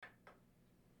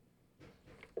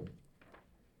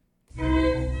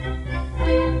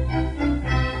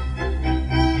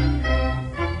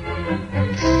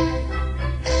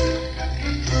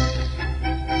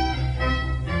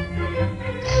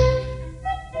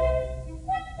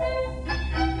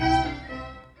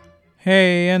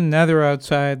Hey, another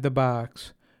Outside the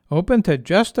Box, open to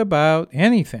just about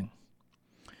anything.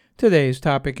 Today's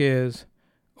topic is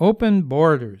open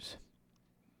borders.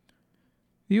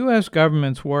 The U.S.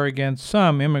 government's war against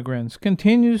some immigrants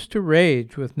continues to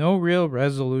rage with no real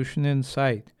resolution in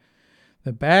sight.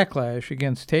 The backlash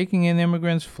against taking in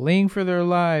immigrants fleeing for their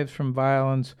lives from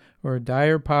violence or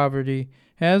dire poverty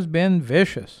has been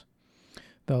vicious.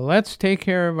 The Let's Take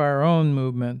Care of Our Own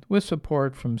movement, with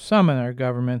support from some in our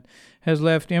government, has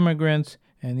left immigrants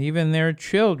and even their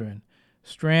children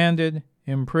stranded,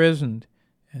 imprisoned,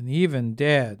 and even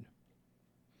dead.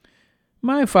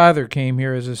 My father came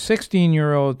here as a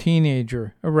 16-year-old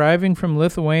teenager, arriving from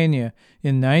Lithuania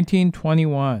in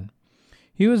 1921.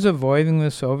 He was avoiding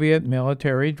the Soviet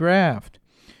military draft.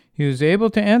 He was able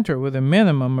to enter with a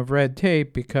minimum of red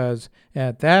tape because,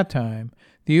 at that time,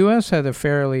 the U.S. had a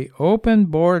fairly open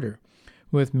border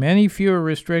with many fewer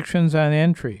restrictions on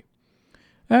entry.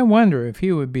 I wonder if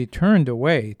he would be turned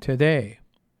away today.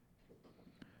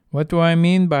 What do I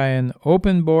mean by an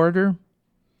open border?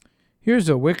 Here's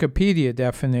a Wikipedia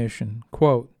definition.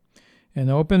 Quote, an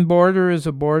open border is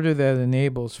a border that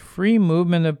enables free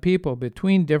movement of people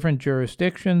between different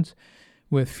jurisdictions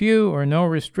with few or no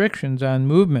restrictions on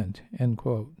movement. End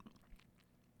quote.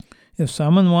 If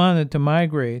someone wanted to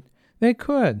migrate, they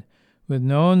could, with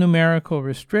no numerical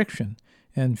restriction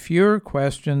and fewer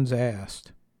questions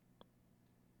asked.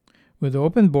 Would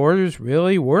open borders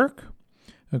really work?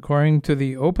 According to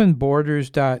the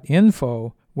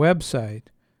openborders.info website,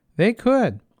 they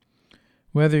could.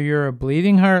 Whether you're a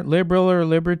bleeding heart liberal or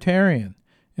libertarian,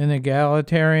 an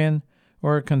egalitarian,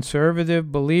 or a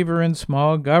conservative believer in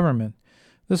small government,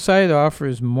 the site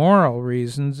offers moral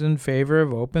reasons in favor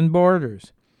of open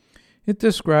borders. It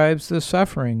describes the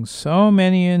suffering so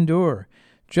many endure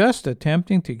just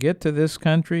attempting to get to this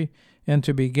country and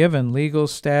to be given legal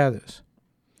status.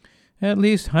 At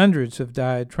least hundreds have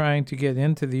died trying to get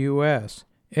into the U.S.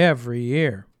 every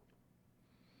year.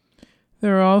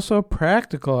 There are also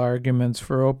practical arguments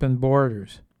for open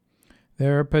borders.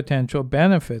 There are potential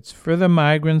benefits for the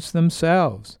migrants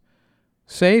themselves: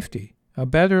 safety, a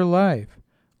better life,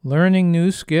 learning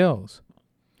new skills.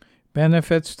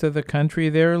 Benefits to the country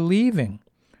they're leaving: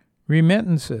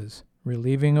 remittances,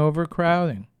 relieving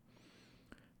overcrowding.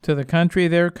 To the country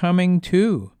they're coming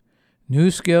to: new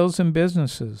skills and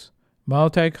businesses,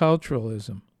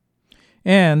 multiculturalism.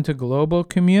 And to global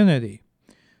community: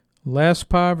 less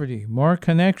poverty, more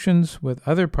connections with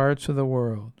other parts of the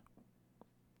world.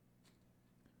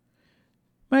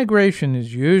 Migration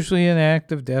is usually an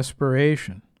act of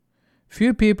desperation.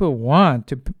 Few people want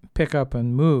to pick up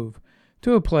and move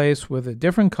to a place with a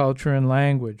different culture and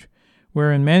language,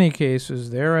 where in many cases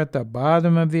they're at the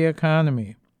bottom of the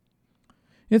economy.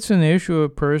 It's an issue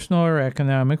of personal or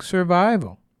economic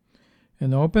survival.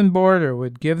 An open border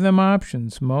would give them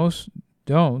options most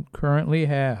don't currently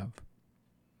have.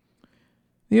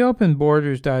 The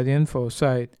openborders.info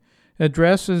site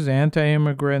addresses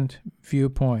anti-immigrant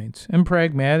viewpoints and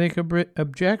pragmatic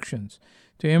objections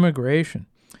to immigration,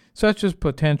 such as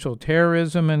potential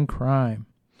terrorism and crime,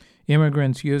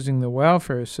 immigrants using the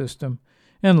welfare system,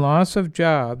 and loss of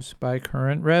jobs by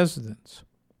current residents.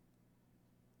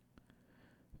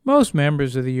 Most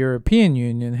members of the European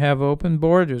Union have open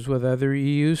borders with other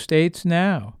EU states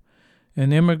now.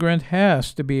 An immigrant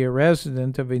has to be a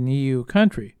resident of an EU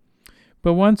country,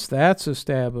 but once that's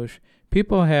established,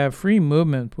 people have free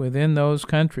movement within those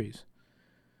countries.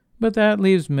 But that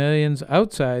leaves millions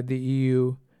outside the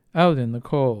EU out in the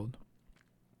cold.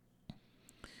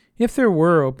 If there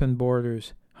were open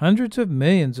borders, hundreds of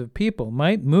millions of people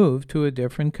might move to a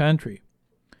different country.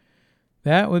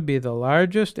 That would be the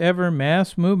largest ever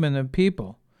mass movement of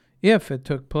people, if it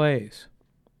took place.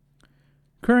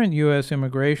 Current U.S.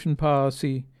 immigration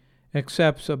policy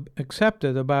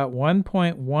accepted about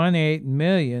 1.18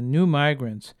 million new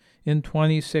migrants in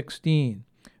 2016,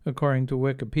 according to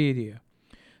Wikipedia.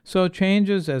 So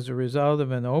changes as a result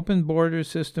of an open border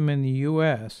system in the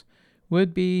U.S.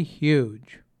 would be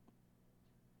huge.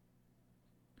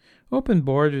 Open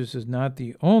borders is not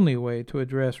the only way to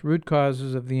address root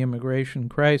causes of the immigration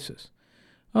crisis.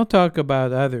 I'll talk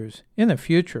about others in a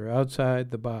future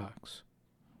Outside the Box.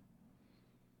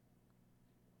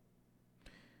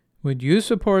 Would you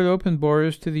support open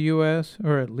borders to the U.S.,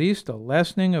 or at least a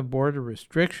lessening of border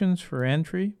restrictions for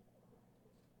entry?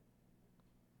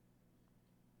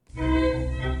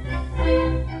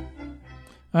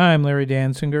 I'm Larry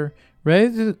Dansinger,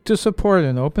 ready to support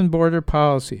an open border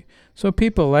policy so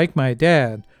people like my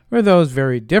dad, or those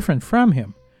very different from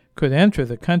him, could enter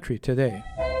the country today.